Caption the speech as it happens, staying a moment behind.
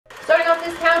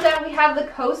countdown, we have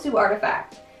the Kosu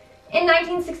artifact. In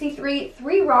 1963,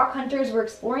 3 rock hunters were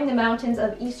exploring the mountains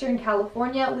of eastern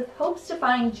California with hopes to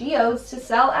find geodes to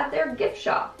sell at their gift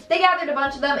shop. They gathered a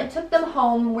bunch of them and took them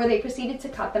home, where they proceeded to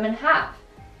cut them in half.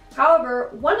 However,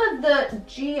 one of the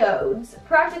geodes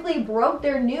practically broke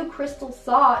their new crystal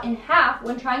saw in half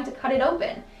when trying to cut it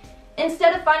open.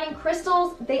 Instead of finding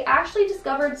crystals, they actually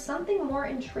discovered something more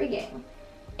intriguing.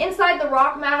 Inside the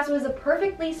rock mass was a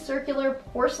perfectly circular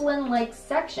porcelain-like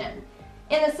section.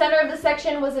 In the center of the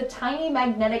section was a tiny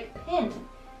magnetic pin.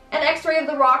 An X-ray of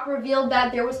the rock revealed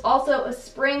that there was also a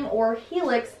spring or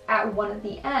helix at one of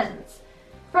the ends.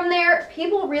 From there,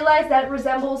 people realized that it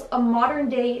resembles a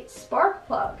modern-day spark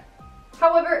plug.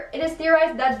 However, it is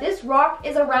theorized that this rock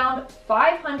is around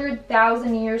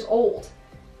 500,000 years old.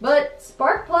 But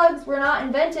spark plugs were not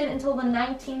invented until the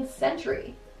 19th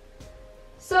century.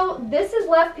 So this has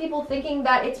left people thinking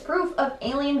that it's proof of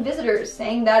alien visitors,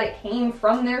 saying that it came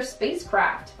from their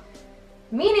spacecraft.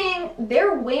 Meaning,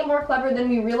 they're way more clever than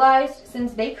we realized,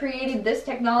 since they created this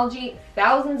technology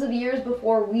thousands of years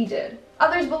before we did.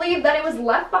 Others believe that it was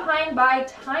left behind by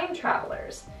time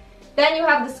travelers. Then you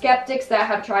have the skeptics that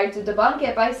have tried to debunk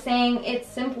it by saying it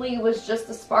simply was just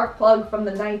a spark plug from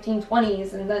the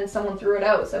 1920s and then someone threw it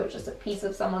out, so it's just a piece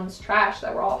of someone's trash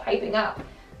that we're all hyping up.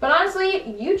 But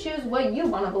honestly, you choose what you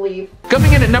want to believe.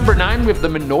 Coming in at number 9, we have the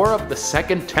menorah of the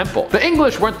Second Temple. The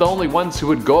English weren't the only ones who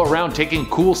would go around taking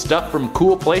cool stuff from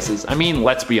cool places. I mean,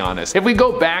 let's be honest. If we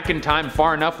go back in time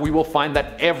far enough, we will find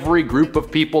that every group of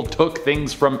people took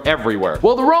things from everywhere.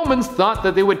 Well, the Romans thought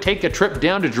that they would take a trip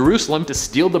down to Jerusalem to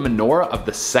steal the menorah of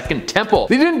the Second Temple.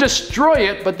 They didn't destroy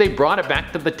it, but they brought it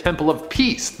back to the Temple of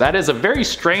Peace. That is a very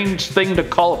strange thing to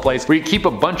call a place where you keep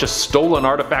a bunch of stolen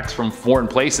artifacts from foreign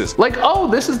places. Like, oh,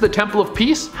 this is the Temple of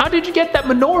Peace? How did you get that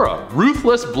menorah?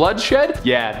 Ruthless bloodshed?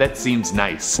 Yeah, that seems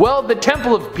nice. Well, the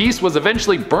Temple of Peace was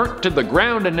eventually burnt to the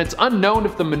ground, and it's unknown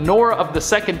if the menorah of the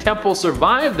Second Temple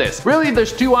survived this. Really,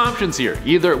 there's 2 options here.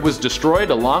 Either it was destroyed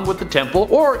along with the temple,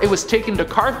 or it was taken to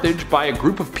Carthage by a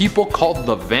group of people called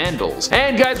the Vandals.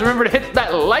 And guys, remember to hit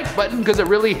that like button because it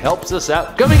really helps us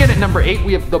out. Coming in at number 8,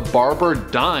 we have the Barber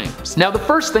Dimes. Now, the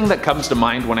first thing that comes to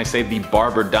mind when I say the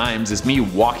Barber Dimes is me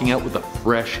walking out with a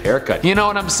fresh haircut. You know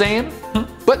what I'm saying?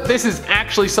 But this is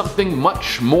actually something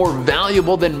much more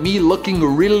valuable than me looking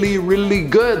really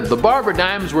good. The Barber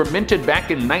Dimes were minted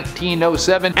back in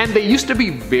 1907, and they used to be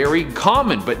very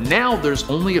common, but now there's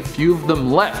only a few of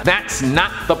them left. That's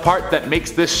not the part that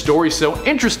makes this story so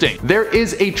interesting. There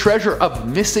is a treasure of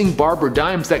missing Barber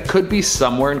Dimes that could be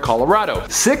somewhere in Colorado.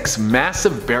 6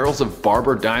 massive barrels of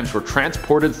Barber Dimes were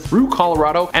transported through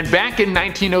Colorado, and back in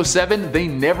 1907, they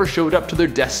never showed up to their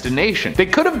destination. They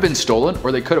could have been stolen,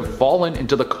 or they could have fallen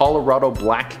into the Colorado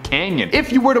Black Canyon.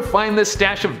 If you were to find this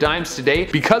stash of dimes today,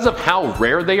 because of how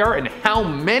rare they are and how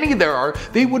many there are,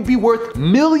 they would be worth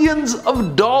millions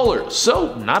of dollars.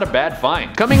 So not a bad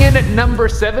find. Coming in at number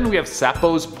 7, we have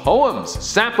Sappho's poems.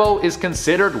 Sappho is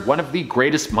considered one of the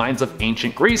greatest minds of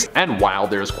ancient Greece, and while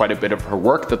there's quite a bit of her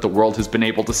work that the world has been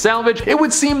able to salvage, it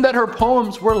would seem that her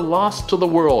poems were lost to the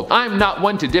world. I'm not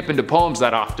one to dip into poems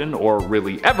that often, or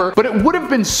really ever, but it would have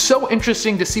been so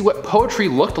interesting to see what poetry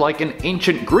looked like in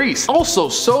ancient Greece. Also,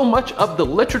 so much of the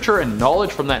literature and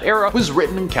knowledge from that era was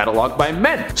written and cataloged by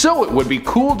men, so it would be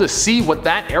cool to see what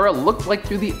that era looked like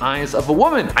through the eyes of a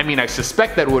woman. I mean, I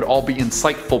suspect that it would all be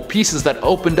insightful pieces that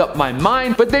opened up my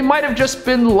mind, but they might have just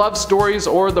been love stories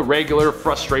or the regular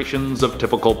frustrations of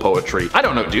typical poetry. I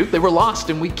don't know, dude, they were lost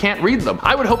and we can't read them.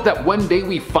 I would hope that one day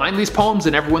we find these poems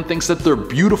and everyone thinks that they're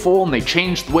beautiful and they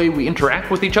change the way we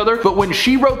interact with each other, but when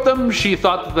she wrote them, she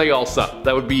thought that they all sucked.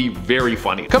 That would be very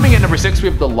funny. Coming in number 6, we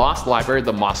have the Lost Library of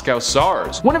the Moscow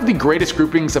Tsars. One of the greatest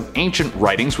groupings of ancient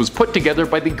writings was put together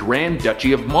by the Grand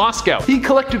Duchy of Moscow. He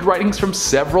collected writings from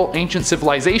several ancient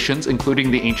civilizations,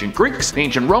 including the ancient Greeks, the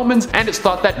ancient Romans, and it's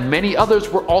thought that many others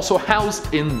were also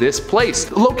housed in this place.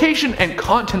 The location and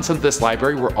contents of this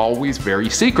library were always very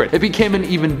secret. It became an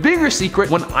even bigger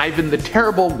secret when Ivan the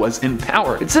Terrible was in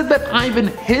power. It's said that Ivan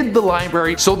hid the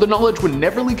library so the knowledge would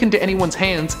never leak into anyone's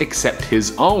hands except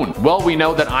his own. Well, we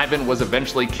know that Ivan was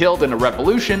eventually killed in a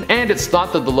revolution, and it's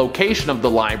thought that the location of the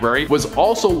library was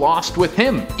also lost with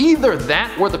him. Either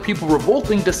that or the people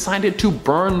revolting decided to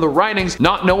burn the writings,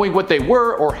 not knowing what they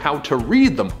were or how to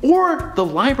read them. Or the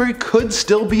library could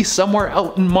still be somewhere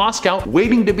out in Moscow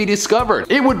waiting to be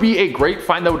discovered. It would be a great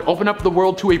find that would open up the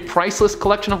world to a priceless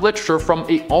collection of literature from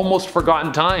a almost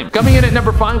forgotten time. Coming in at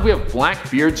number 5, we have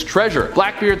Blackbeard's treasure.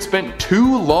 Blackbeard spent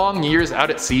 2 long years out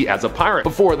at sea as a pirate.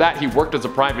 Before that, he worked as a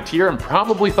privateer and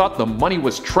probably thought the money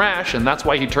was trash and that's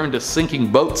why he turned to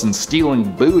sinking boats and stealing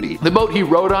booty. The boat he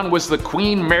rode on was the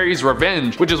Queen Mary's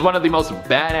Revenge, which is one of the most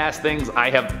badass things I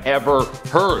have ever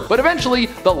heard. But eventually,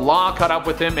 the law caught up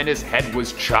with him and his head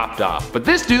was chopped off. But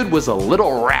this dude was a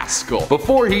little rascal.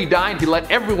 Before he died, he let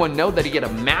everyone know that he had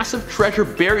a massive treasure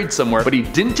buried somewhere, but he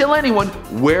didn't tell anyone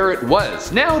where it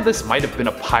was. Now, this might have been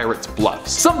a pirate's bluff.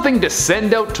 Something to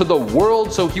send out to the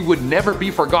world so he would never be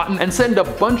forgotten and send a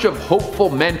bunch of hopeful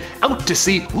men out to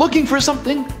sea looking for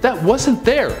something that wasn't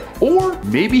there. Or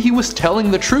maybe he was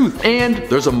telling the truth and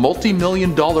there's a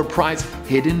multi-million-dollar prize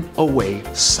hidden away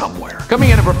somewhere. Coming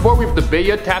in at number 4, we have the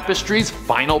Bayeux Tapestry's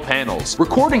final panels.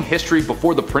 Recording history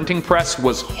before the printing press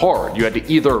was hard. You had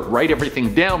to either write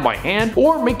everything down by hand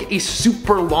or make a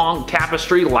super long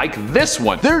tapestry like this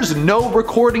one. There's no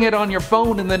recording it on your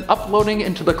phone and then uploading it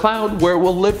into the cloud where it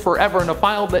will live forever in a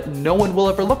file that no one will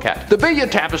ever look at. The Bayeux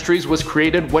Tapestries was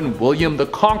created when William the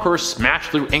Conqueror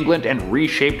smashed through England and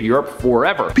reshaped Europe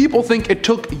forever. People think it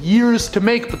took years to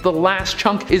make, but the last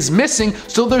chunk is missing,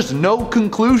 so there's no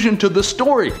conclusion to the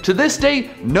story. To this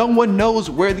day, no one knows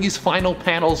where these final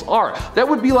panels are. That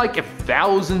would be like if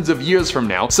thousands of years from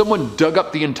now, someone dug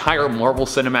up the entire Marvel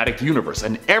Cinematic Universe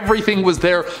and everything was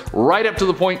there right up to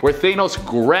the point where Thanos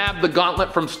grabbed the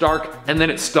gauntlet from Stark and then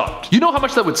it stopped. You know how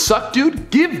much that would suck, dude?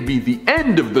 Give me the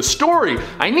end of the story.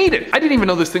 I need it. I didn't even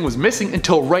know this thing was missing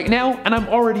until right now and I'm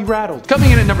already rattled.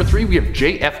 Coming in at number 3, we have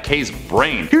JFK's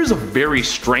brain. Here's a very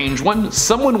strange one.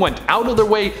 Someone went out of their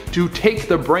way to take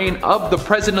the brain of the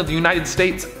President of the United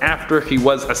States after he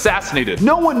was assassinated.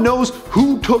 No one knows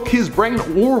who took his brain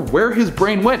or where his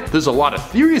brain went. There's a lot of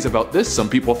theories about this. Some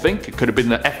people think it could have been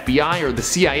the FBI or the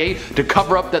CIA to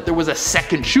cover up that there was a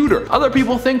second shooter. Other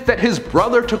people think that his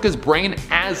brother took his brain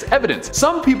as evidence.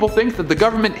 Some people think that the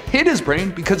government hid his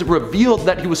brain because it revealed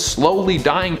that he was slowly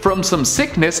dying from some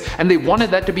sickness and they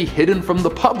wanted that to be hidden from the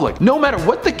public. No matter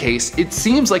what the case, it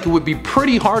seems like it would be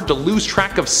pretty hard to lose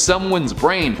track of someone's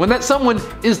brain when that someone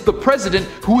is the president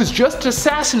who was just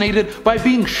assassinated by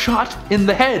being shot in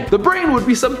the head. The brain would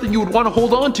be something you would want to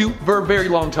hold on to for a very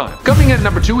long time. Coming in at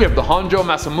number 2, we have the Honjo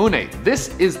Masamune.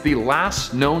 This is the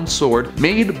last known sword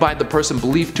made by the person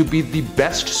believed to be the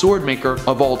best sword maker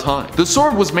of all time. The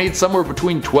sword was made somewhere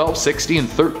between 1260 and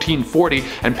 1340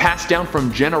 and passed down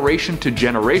from generation to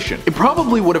generation. It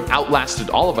probably would have outlasted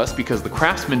all of us because the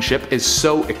craftsmanship is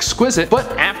so exquisite, but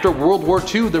after World War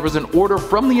II there was an order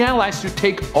from the Allies to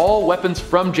take all weapons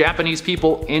from Japanese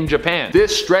people in Japan.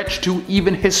 This stretched to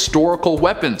even historical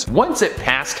weapons. Once it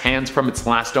passed hands from its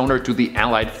last owner to the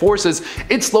Allied forces,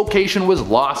 its location was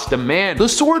lost to man. The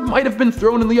sword might have been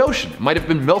thrown in the ocean, it might have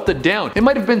been melted down, it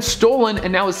might have been stolen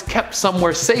and now is kept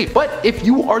somewhere safe. But if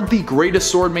you are the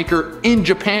greatest sword maker in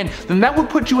Japan, then that would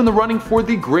put you in the running for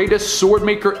the greatest sword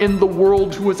maker in the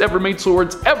world who has ever made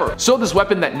swords ever. So this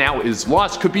weapon that now is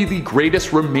lost could be the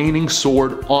greatest remaining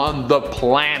sword on the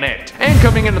planet. And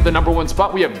coming into the number 1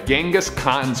 spot, we have Genghis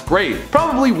Khan's grave.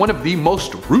 Probably one of the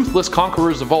most ruthless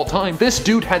conquerors of all time, this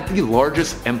dude had the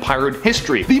largest empire in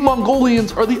history. The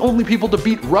Mongolians are the only people to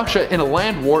beat Russia in a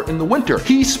land war in the winter.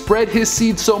 He spread his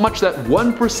seed so much that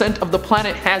 1% of the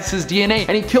planet has his DNA,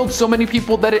 and he killed so many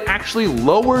people that it actually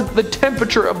lowered the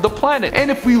temperature of the planet.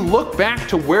 And if we look back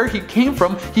to where he came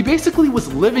from, he basically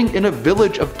was living in a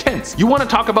village of tents. You want to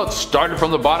talk about started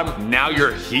from the bottom, now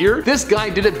you're here? This guy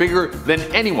did it bigger than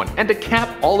anyone. And to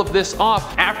cap all of this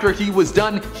off, after he was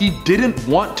done, he didn't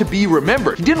want to be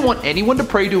remembered. He didn't want anyone to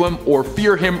pray to him or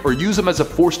fear him or use him as a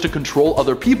force to control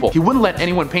other people. He wouldn't let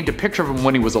anyone paint a picture of him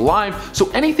when he was alive, so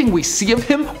anything we see of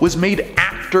him was made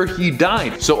after he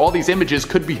died. So all these images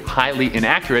could be highly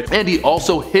inaccurate, and he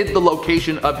also hid the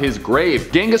location of his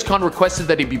grave. Genghis Khan requested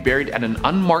that he be buried at an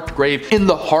unmarked grave in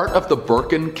the heart of the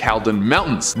Burken Kaldon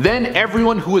Mountains. Then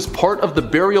everyone who was part of the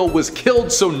burial was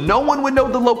killed so no one would know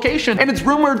the location, and it's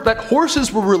rumored that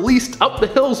horses were released up the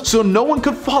hills so no one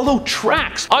could follow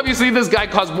tracks. Obviously this guy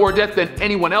caused more death than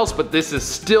anyone else, but this is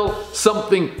still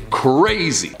something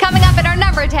crazy. Coming up at our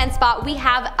number 10 spot, we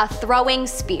have a throwing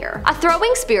spear. A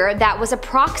throwing spear that was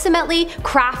approximately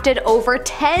crafted over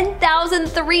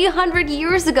 10,300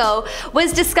 years ago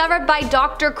was discovered by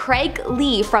Dr. Craig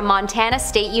Lee from Montana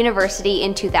State University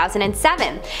in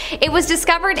 2007. It was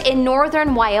discovered in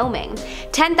northern Wyoming.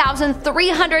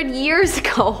 10,300 years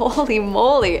ago, holy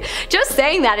moly. Just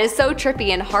saying that is so trippy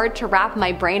and hard to wrap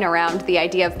my brain around the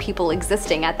idea of people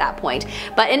existing at that point.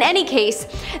 But in any case,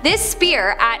 this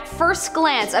spear at first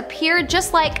glance appeared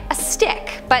just like a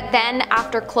stick, but then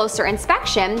after closer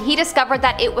inspection, he discovered that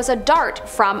that it was a dart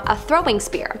from a throwing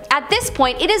spear. At this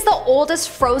point, it is the oldest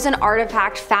frozen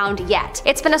artifact found yet.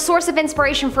 It's been a source of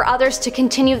inspiration for others to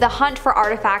continue the hunt for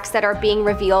artifacts that are being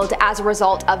revealed as a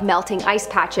result of melting ice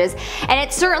patches, and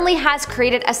it certainly has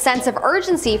created a sense of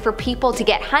urgency for people to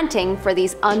get hunting for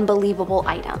these unbelievable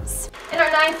items. In our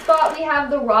 9th spot, we have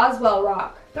the Roswell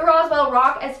Rock. The Roswell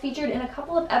Rock, as featured in a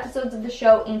couple of episodes of the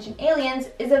show Ancient Aliens,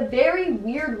 is a very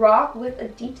weird rock with a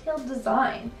detailed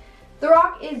design. The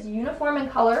rock is uniform in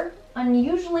color,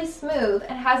 unusually smooth,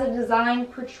 and has a design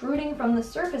protruding from the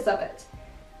surface of it.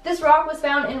 This rock was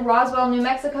found in Roswell, New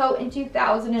Mexico in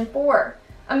 2004.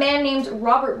 A man named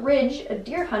Robert Ridge, a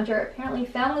deer hunter, apparently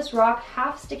found this rock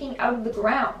half sticking out of the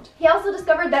ground. He also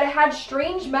discovered that it had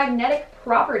strange magnetic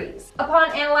properties.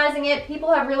 Upon analyzing it,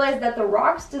 people have realized that the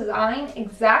rock's design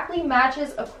exactly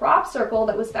matches a crop circle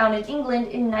that was found in England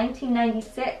in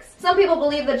 1996. Some people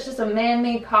believe that it's just a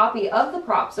man-made copy of the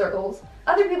crop circles.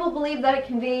 Other people believe that it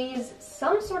conveys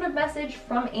some sort of message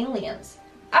from aliens.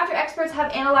 After experts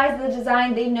have analyzed the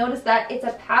design, they noticed that it's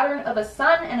a pattern of a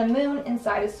sun and a moon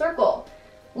inside a circle.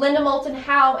 Linda Moulton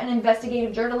Howe, an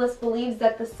investigative journalist, believes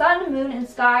that the sun, moon, and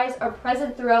skies are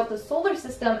present throughout the solar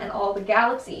system and all the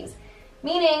galaxies,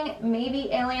 meaning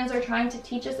maybe aliens are trying to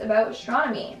teach us about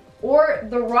astronomy. Or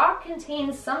the rock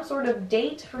contains some sort of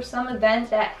date for some event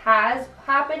that has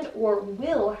happened or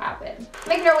will happen.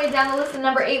 Making our way down the list at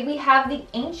number 8, we have the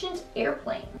ancient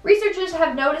airplane. Researchers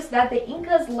have noticed that the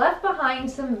Incas left behind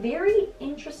some very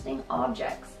interesting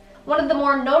objects. One of the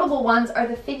more notable ones are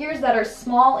the figures that are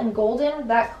small and golden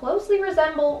that closely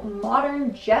resemble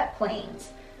modern jet planes.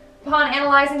 Upon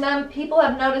analyzing them, people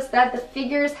have noticed that the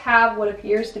figures have what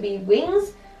appears to be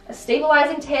wings, a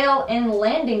stabilizing tail, and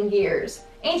landing gears.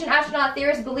 Ancient astronaut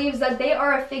theorists believe that they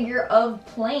are a figure of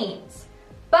planes.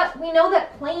 But we know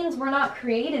that planes were not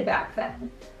created back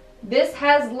then. This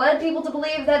has led people to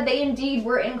believe that they indeed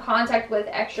were in contact with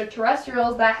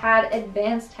extraterrestrials that had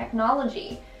advanced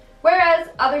technology. Whereas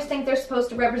others think they're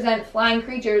supposed to represent flying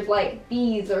creatures like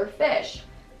bees or fish.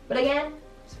 But again,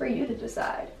 it's for you to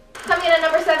decide. Coming in at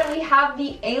number 7, we have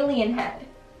the alien head.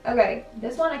 Okay,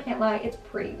 this one, I can't lie, it's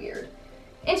pretty weird.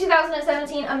 In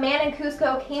 2017, a man in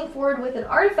Cusco came forward with an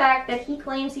artifact that he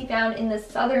claims he found in the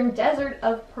southern desert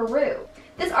of Peru.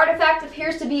 This artifact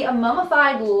appears to be a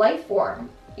mummified life form,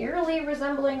 eerily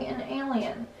resembling an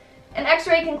alien. An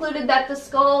X-ray concluded that the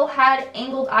skull had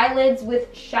angled eyelids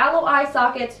with shallow eye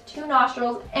sockets, 2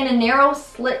 nostrils, and a narrow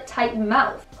slit-type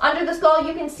mouth. Under the skull,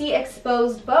 you can see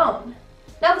exposed bone.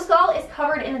 Now, the skull is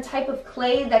covered in a type of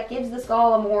clay that gives the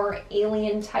skull a more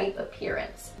alien-type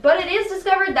appearance. But it is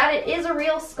discovered that it is a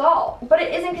real skull. But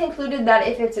it isn't concluded that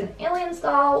if it's an alien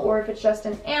skull or if it's just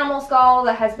an animal skull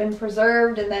that has been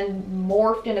preserved and then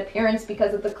morphed in appearance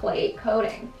because of the clay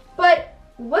coating. But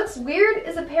what's weird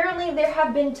is apparently there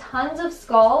have been tons of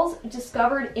skulls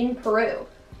discovered in Peru.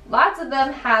 Lots of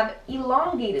them have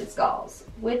elongated skulls,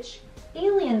 which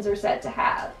aliens are said to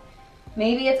have.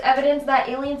 Maybe it's evidence that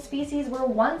alien species were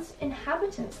once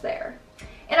inhabitants there.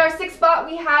 In our 6th spot,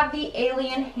 we have the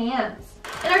alien hands.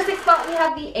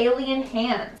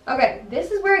 Okay,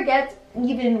 this is where it gets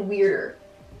even weirder.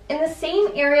 In the same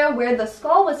area where the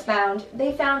skull was found,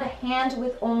 they found a hand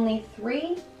with only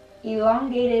 3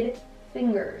 elongated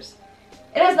fingers.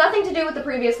 It has nothing to do with the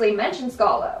previously mentioned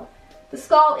skull though. The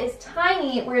skull is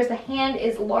tiny, whereas the hand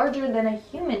is larger than a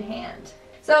human hand.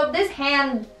 So this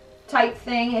hand type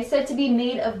thing is said to be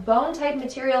made of bone type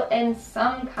material and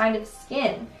some kind of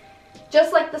skin.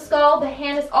 Just like the skull, the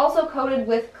hand is also coated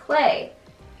with clay.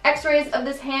 X-rays of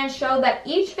this hand show that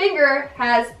each finger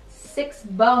has 6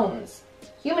 bones.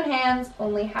 Human hands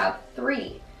only have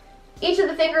 3. Each of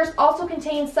the fingers also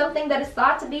contains something that is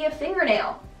thought to be a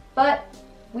fingernail, but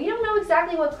we don't know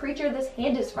exactly what creature this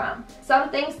hand is from. Some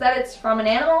thinks that it's from an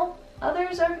animal,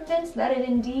 others are convinced that it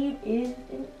indeed is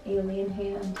an alien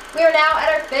hand. We are now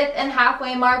at our 5th and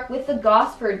halfway mark with the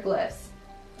Gosford glyphs.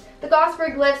 The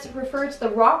Gosford glyphs refer to the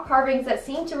rock carvings that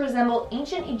seem to resemble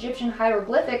ancient Egyptian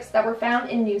hieroglyphics that were found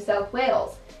in New South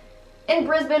Wales. In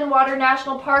Brisbane Water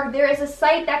National Park, there is a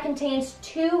site that contains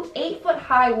 2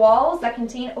 8-foot-high walls that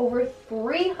contain over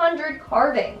 300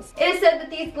 carvings. It is said that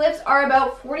these glyphs are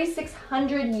about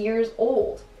 4,600 years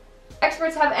old.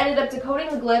 Experts have ended up decoding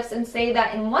the glyphs and say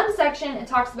that in one section it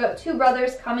talks about 2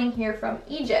 brothers coming here from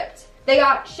Egypt. They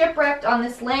got shipwrecked on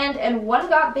this land and one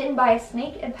got bitten by a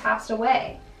snake and passed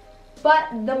away. But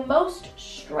the most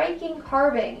striking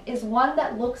carving is one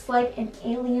that looks like an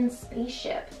alien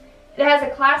spaceship. It has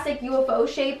a classic UFO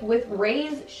shape with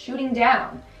rays shooting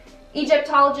down.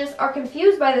 Egyptologists are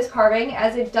confused by this carving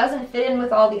as it doesn't fit in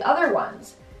with all the other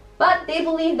ones. but they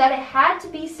believed that it had to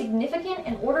be significant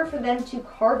in order for them to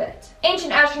carve it.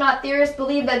 Ancient astronaut theorists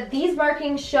believe that these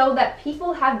markings show that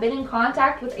people have been in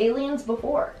contact with aliens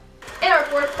before. In our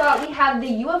fourth spot, we have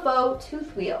the UFO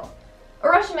tooth wheel. A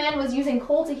Russian man was using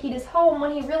coal to heat his home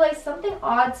when he realized something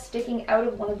odd sticking out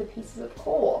of one of the pieces of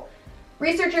coal.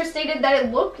 Researchers stated that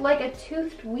it looked like a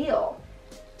toothed wheel.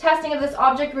 Testing of this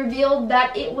object revealed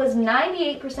that it was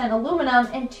 98% aluminum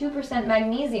and 2%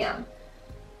 magnesium.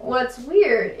 What's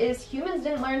weird is humans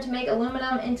didn't learn to make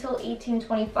aluminum until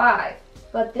 1825,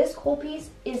 but this coal piece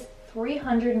is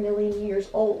 300 million years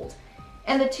old,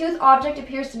 and the tooth object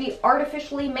appears to be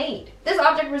artificially made. This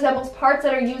object resembles parts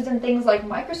that are used in things like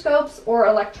microscopes or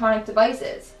electronic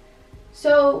devices.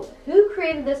 So, who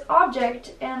created this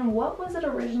object and what was it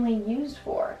originally used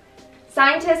for?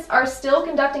 Scientists are still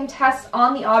conducting tests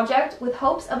on the object with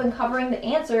hopes of uncovering the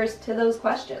answers to those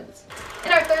questions.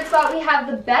 In our third spot, we have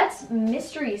the Betts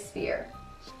Mystery Sphere.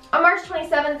 On March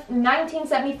 27,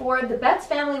 1974, the Betts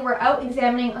family were out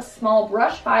examining a small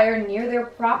brush fire near their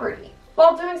property.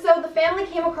 While doing so, the family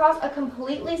came across a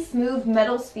completely smooth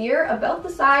metal sphere about the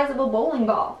size of a bowling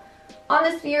ball. On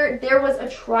the sphere, there was a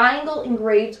triangle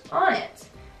engraved on it.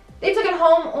 They took it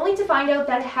home only to find out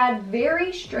that it had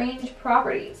very strange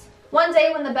properties. One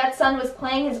day when the Betts son was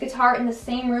playing his guitar in the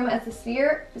same room as the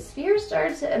sphere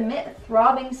started to emit a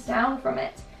throbbing sound from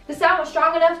it. The sound was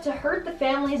strong enough to hurt the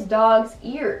family's dog's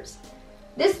ears.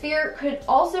 This sphere could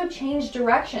also change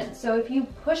direction, so if you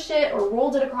pushed it or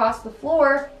rolled it across the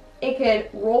floor, it could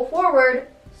roll forward,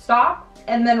 stop,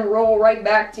 and then roll right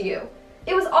back to you.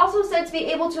 It was also said to be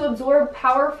able to absorb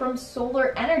power from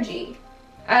solar energy,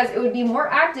 as it would be more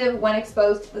active when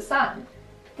exposed to the sun.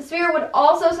 The sphere would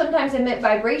also sometimes emit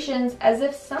vibrations as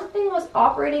if something was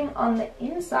operating on the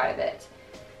inside of it.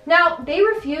 Now, they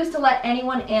refused to let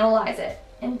anyone analyze it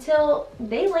until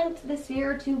they linked the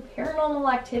sphere to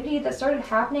paranormal activity that started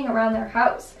happening around their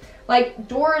house. Like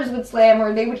doors would slam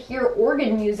or they would hear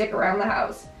organ music around the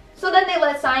house. So then they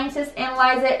let scientists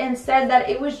analyze it and said that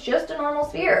it was just a normal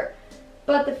sphere.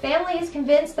 But the family is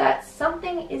convinced that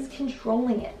something is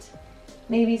controlling it.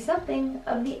 Maybe something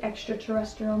of the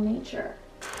extraterrestrial nature.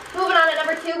 Moving on, at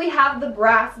number 2, we have the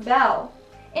brass bell.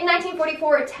 In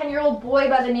 1944, a 10-year-old boy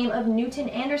by the name of Newton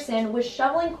Anderson was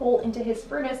shoveling coal into his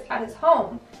furnace at his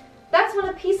home. That's when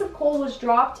a piece of coal was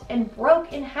dropped and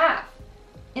broke in half.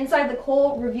 Inside the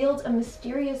coal revealed a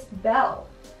mysterious bell.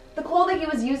 The coal that he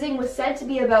was using was said to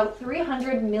be about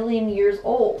 300 million years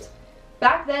old.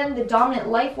 Back then, the dominant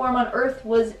life form on Earth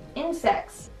was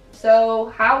insects.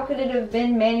 So how could it have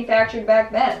been manufactured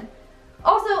back then?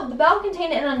 Also, the bell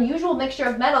contained an unusual mixture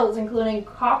of metals including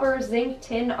copper, zinc,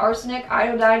 tin, arsenic,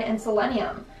 iodine, and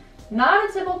selenium. Not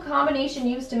a typical combination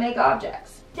used to make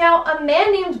objects. Now, a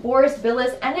man named Boris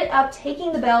Billis ended up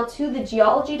taking the bell to the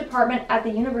geology department at the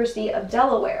University of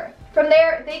Delaware. From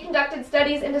there, they conducted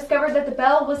studies and discovered that the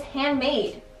bell was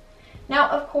handmade. Now,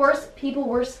 of course, people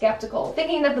were skeptical,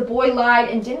 thinking that the boy lied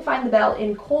and didn't find the bell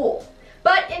in coal.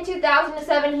 But in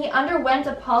 2007, he underwent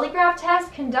a polygraph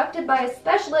test conducted by a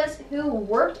specialist who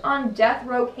worked on death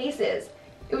row cases.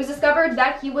 It was discovered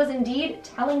that he was indeed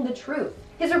telling the truth.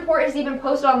 His report is even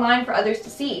posted online for others to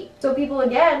see. So people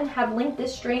again have linked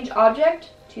this strange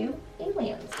object to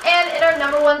aliens. And in our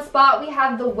number 1 spot, we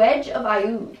have the Wedge of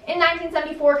Aiud. In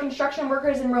 1974, construction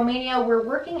workers in Romania were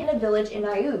working in a village in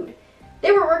Aiud.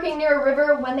 They were working near a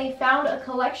river when they found a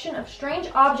collection of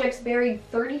strange objects buried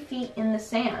 30 feet in the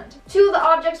sand. 2 of the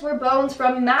objects were bones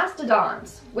from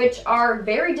mastodons, which are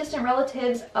very distant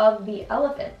relatives of the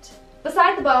elephant.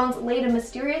 Beside the bones laid a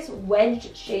mysterious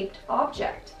wedge-shaped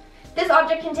object. This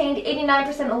object contained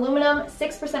 89% aluminum,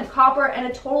 6% copper, and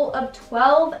a total of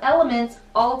 12 elements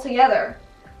altogether.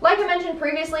 Like I mentioned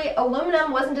previously,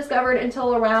 aluminum wasn't discovered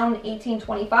until around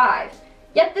 1825.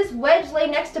 Yet this wedge lay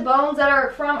next to bones that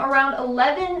are from around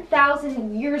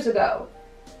 11,000 years ago.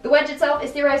 The wedge itself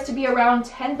is theorized to be around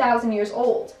 10,000 years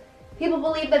old. People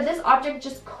believe that this object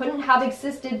just couldn't have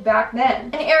existed back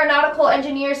then. An aeronautical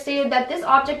engineer stated that this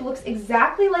object looks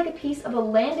exactly like a piece of a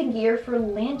landing gear for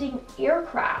landing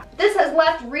aircraft. This has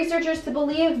left researchers to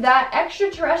believe that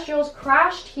extraterrestrials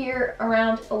crashed here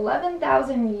around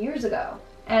 11,000 years ago,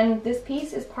 and this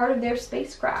piece is part of their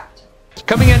spacecraft.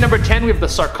 Coming in at number 10, we have the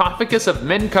sarcophagus of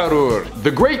Menkaure.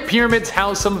 The Great Pyramids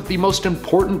house some of the most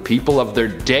important people of their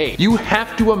day. You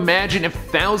have to imagine if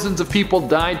thousands of people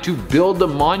died to build a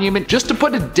monument just to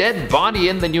put a dead body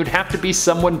in, then you'd have to be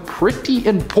someone pretty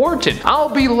important. I'll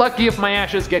be lucky if my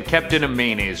ashes get kept in a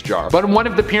mayonnaise jar. But in one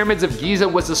of the pyramids of Giza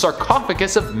was the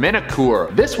sarcophagus of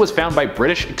Menkaure. This was found by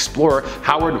British explorer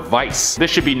Howard Weiss. This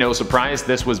should be no surprise,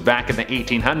 this was back in the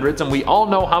 1800s, and we all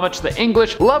know how much the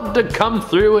English loved to come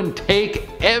through and take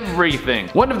literally everything.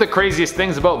 One of the craziest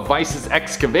things about Weiss's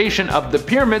excavation of the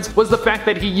pyramids was the fact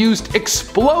that he used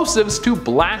explosives to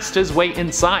blast his way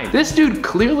inside. This dude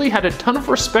clearly had a ton of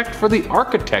respect for the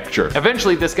architecture.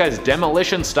 Eventually, this guy's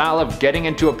demolition style of getting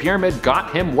into a pyramid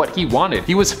got him what he wanted.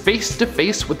 He was face to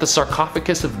face with the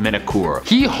sarcophagus of Menkaure.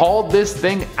 He hauled this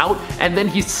thing out and then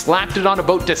he slapped it on a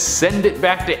boat to send it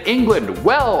back to England.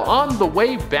 Well, on the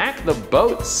way back, the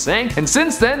boat sank, and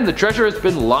since then, the treasure has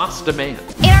been lost to man.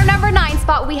 In our number 9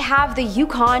 spot, we have the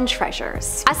Yukon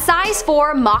treasures. A size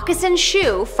 4 moccasin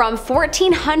shoe from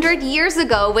 1400 years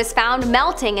ago was found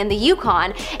melting in the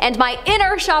Yukon, and my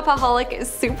inner shopaholic is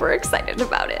super excited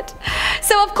about it.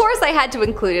 So of course I had to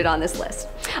include it on this list.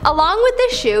 Along with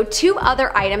this shoe, 2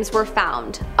 other items were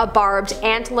found. A barbed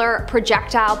antler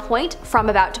projectile point from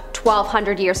about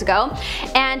 1200 years ago,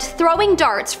 and throwing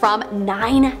darts from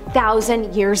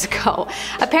 9,000 years ago.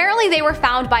 Apparently they were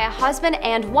found by a husband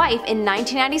and wife in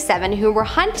 1997 who were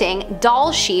hunting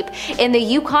Dall sheep in the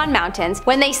Yukon mountains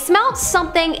when they smelled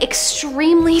something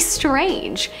extremely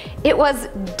strange. It was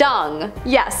dung.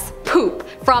 Yes, poop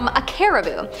from a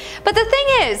caribou. But the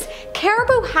thing is,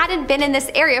 caribou hadn't been in this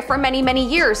area for many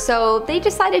years, so they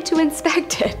decided to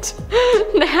inspect it.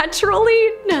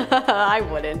 Naturally? I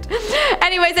wouldn't.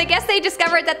 Anyways, I guess they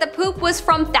discovered that the poop was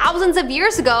from thousands of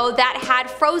years ago that had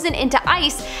frozen into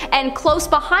ice, and close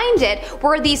behind it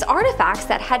were these artifacts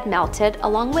that had melted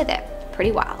along with it.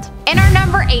 Pretty wild. In our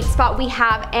number 8 spot, we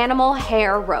have animal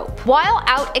hair rope. While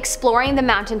out exploring the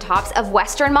mountaintops of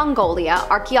Western Mongolia,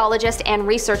 archaeologist and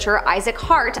researcher Isaac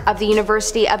Hart of the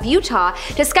University of Utah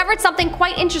discovered something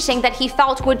quite interesting that he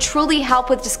felt would truly help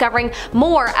with discovering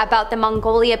more about the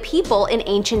Mongolia people in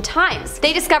ancient times.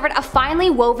 They discovered a finely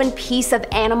woven piece of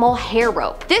animal hair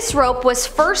rope. This rope was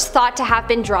first thought to have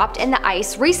been dropped in the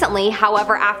ice recently,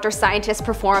 however, after scientists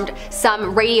performed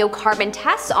some radiocarbon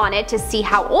tests on it to see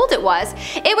how old it was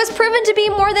proven to be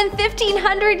more than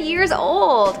 1500 years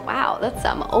old. Wow, that's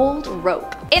some old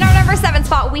rope. In our number 7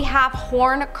 spot, we have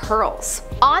horn curls.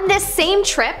 On this same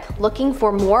trip, looking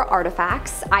for more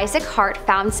artifacts, Isaac Hart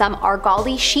found some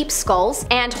Argali sheep skulls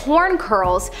and horn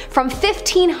curls from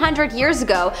 1500 years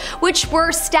ago, which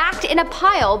were stacked in a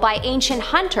pile by ancient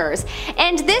hunters,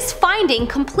 and this finding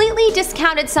completely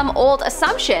discounted some old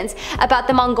assumptions about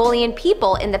the Mongolian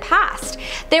people in the past.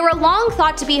 They were long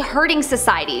thought to be herding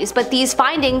societies, but these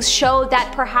findings show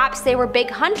that perhaps they were big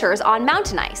hunters on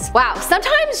mountain ice. Wow,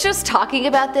 sometimes just talking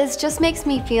about this just makes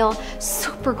me feel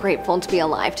super grateful to be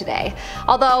alive today.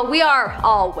 Although we are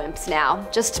all wimps now,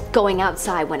 just going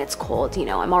outside when it's cold, you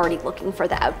know, I'm already looking for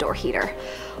the outdoor heater.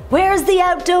 Where's the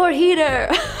outdoor heater?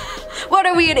 What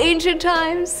are we in ancient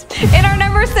times? In our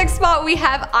number 6 spot, we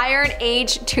have Iron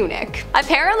Age tunic.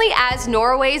 Apparently, as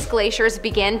Norway's glaciers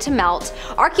begin to melt,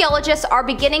 archaeologists are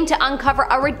beginning to uncover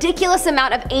a ridiculous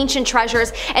amount of ancient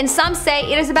treasures, and some say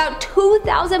it is about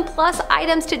 2,000 plus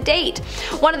items to date.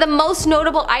 One of the most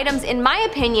notable items, in my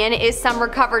opinion, is some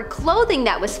recovered clothing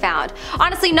that was found.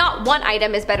 Honestly, not one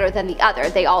item is better than the other.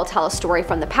 They all tell a story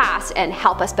from the past and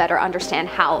help us better understand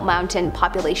how mountain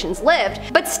populations lived.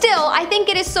 But still, I think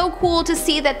it is so cool to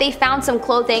see that they found some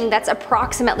clothing that's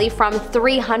approximately from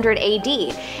 300 AD,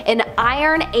 an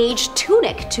Iron Age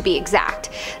tunic to be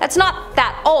exact. That's not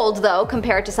that old though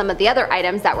compared to some of the other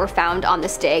items that were found on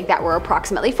this dig that were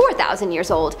approximately 4,000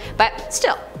 years old, but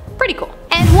still, pretty cool.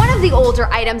 And one of the older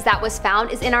items that was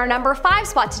found is in our number 5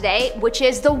 spot today, which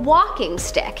is the walking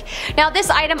stick. Now this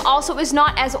item also is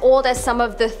not as old as some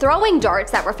of the throwing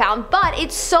darts that were found, but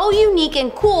it's so unique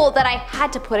and cool that I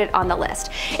had to put it on the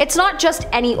list. It's not just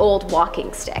any old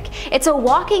walking stick. It's a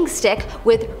walking stick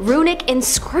with runic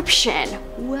inscription.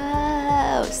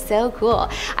 Whoa, so cool.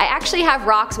 I actually have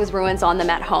rocks with ruins on them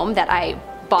at home that I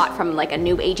bought from like a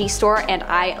new agey store, and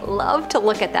I love to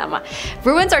look at them.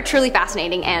 Ruins are truly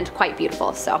fascinating and quite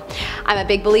beautiful, so I'm a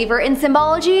big believer in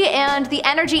symbology and the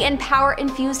energy and power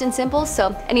infused in symbols.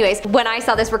 So anyways, when I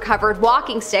saw this recovered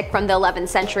walking stick from the 11th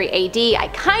century AD, I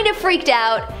kind of freaked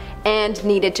out and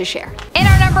needed to share. In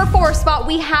our number 4 spot,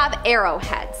 we have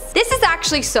arrowheads. This is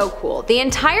actually so cool. The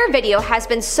entire video has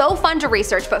been so fun to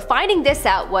research, but finding this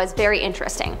out was very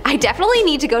interesting. I definitely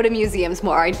need to go to museums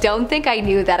more. I don't think I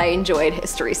knew that I enjoyed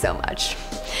history so much.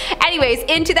 Anyways,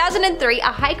 in 2003, a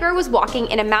hiker was walking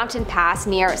in a mountain pass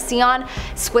near Sion,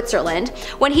 Switzerland,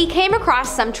 when he came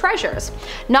across some treasures.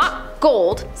 Not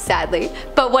gold, sadly,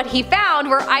 but what he found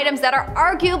were items that are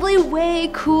arguably way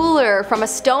cooler from a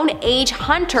Stone Age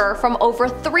hunter from over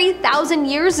 3,000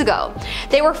 years ago.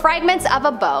 They were fragments of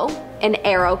a bow, an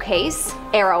arrow case,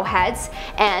 arrowheads,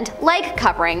 and leg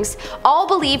coverings, all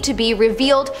believed to be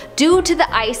revealed due to the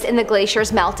ice in the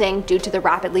glaciers melting due to the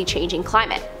rapidly changing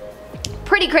climate.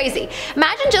 Pretty crazy.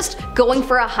 Imagine just going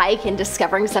for a hike and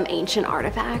discovering some ancient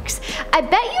artifacts. I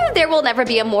bet you there will never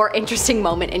be a more interesting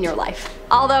moment in your life.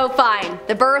 Although fine,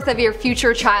 the birth of your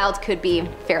future child could be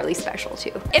fairly special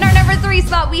too. In our number 3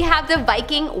 spot we have the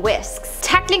Viking whisks.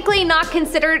 Technically not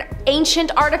considered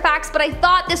ancient artifacts, but I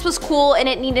thought this was cool and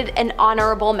it needed an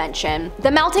honorable mention. The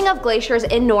melting of glaciers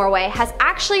in Norway has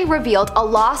actually revealed a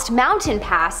lost mountain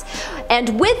pass,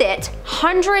 and with it,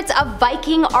 hundreds of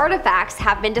Viking artifacts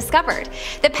have been discovered.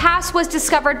 The pass was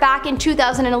discovered back in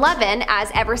 2011, as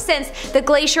ever since, the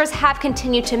glaciers have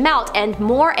continued to melt and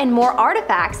more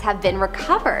artifacts have been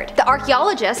recovered. The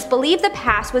archaeologists believe the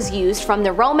pass was used from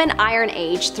the Roman Iron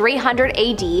Age 300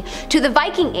 AD to the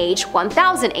Viking Age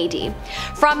 1000 AD.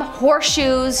 From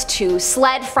horseshoes to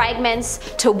sled fragments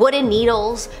to wooden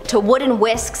needles to wooden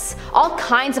whisks, all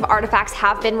kinds of artifacts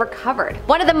have been recovered.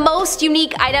 One of the most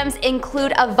unique items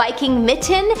include a Viking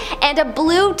mitten and a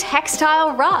blue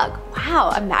textile rug.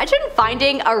 Wow, imagine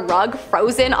finding a rug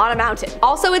frozen on a mountain.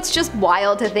 Also, it's just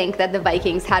wild to think that the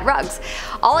Vikings had rugs.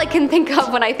 All I can think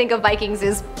of when I think of Vikings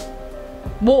is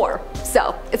war,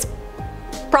 so it's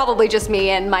probably just me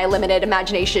and my limited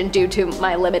imagination due to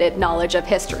my limited knowledge of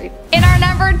history. In our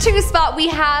number 2 spot we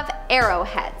have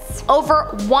arrowheads.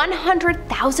 Over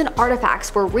 100,000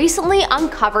 artifacts were recently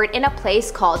uncovered in a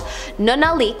place called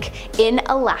Nunavik in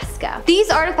Alaska. These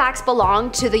artifacts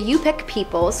belong to the Yupik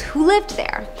peoples who lived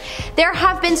there. There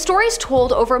have been stories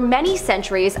told over many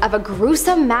centuries of a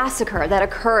gruesome massacre that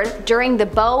occurred during the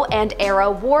bow and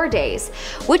arrow war days,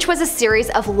 which was a series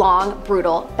of long,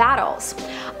 brutal battles.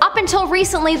 Up until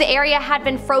recently, the area had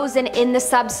been frozen in the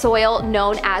subsoil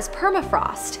known as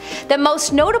permafrost. The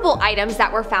most notable items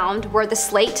that were found were the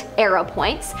slate arrow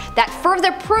points that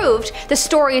further proved the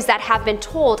stories that have been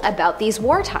told about these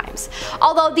war times.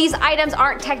 Although these items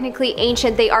aren't technically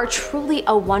ancient, they are truly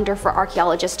a wonder for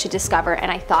archaeologists to discover,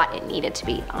 and I thought it needed to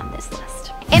be on this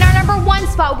list. In our number 1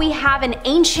 spot we have an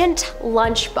ancient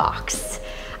lunchbox.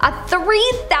 A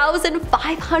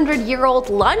 3,500-year-old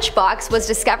lunchbox was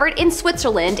discovered in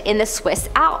Switzerland in the Swiss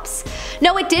Alps.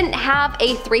 No, it didn't have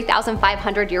a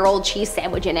 3,500-year-old cheese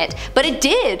sandwich in it, but it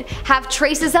did have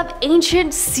traces of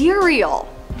ancient cereal.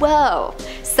 Whoa,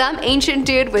 some ancient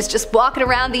dude was just walking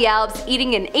around the Alps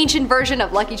eating an ancient version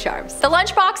of Lucky Charms. The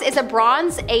lunchbox is a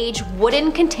Bronze Age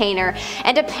wooden container,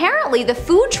 and apparently the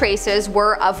food traces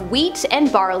were of wheat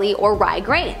and barley or rye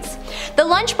grains. The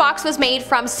lunchbox was made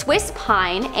from Swiss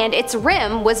pine and its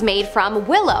rim was made from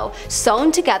willow,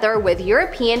 sewn together with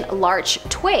European larch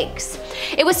twigs.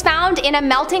 It was found in a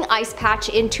melting ice patch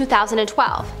in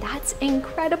 2012. That's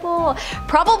incredible.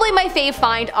 Probably my fave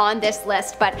find on this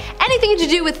list, but anything to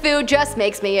do with food just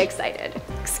makes me excited.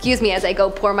 Excuse me as I go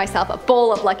pour myself a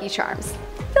bowl of Lucky Charms.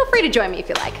 Feel free to join me if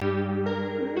you like.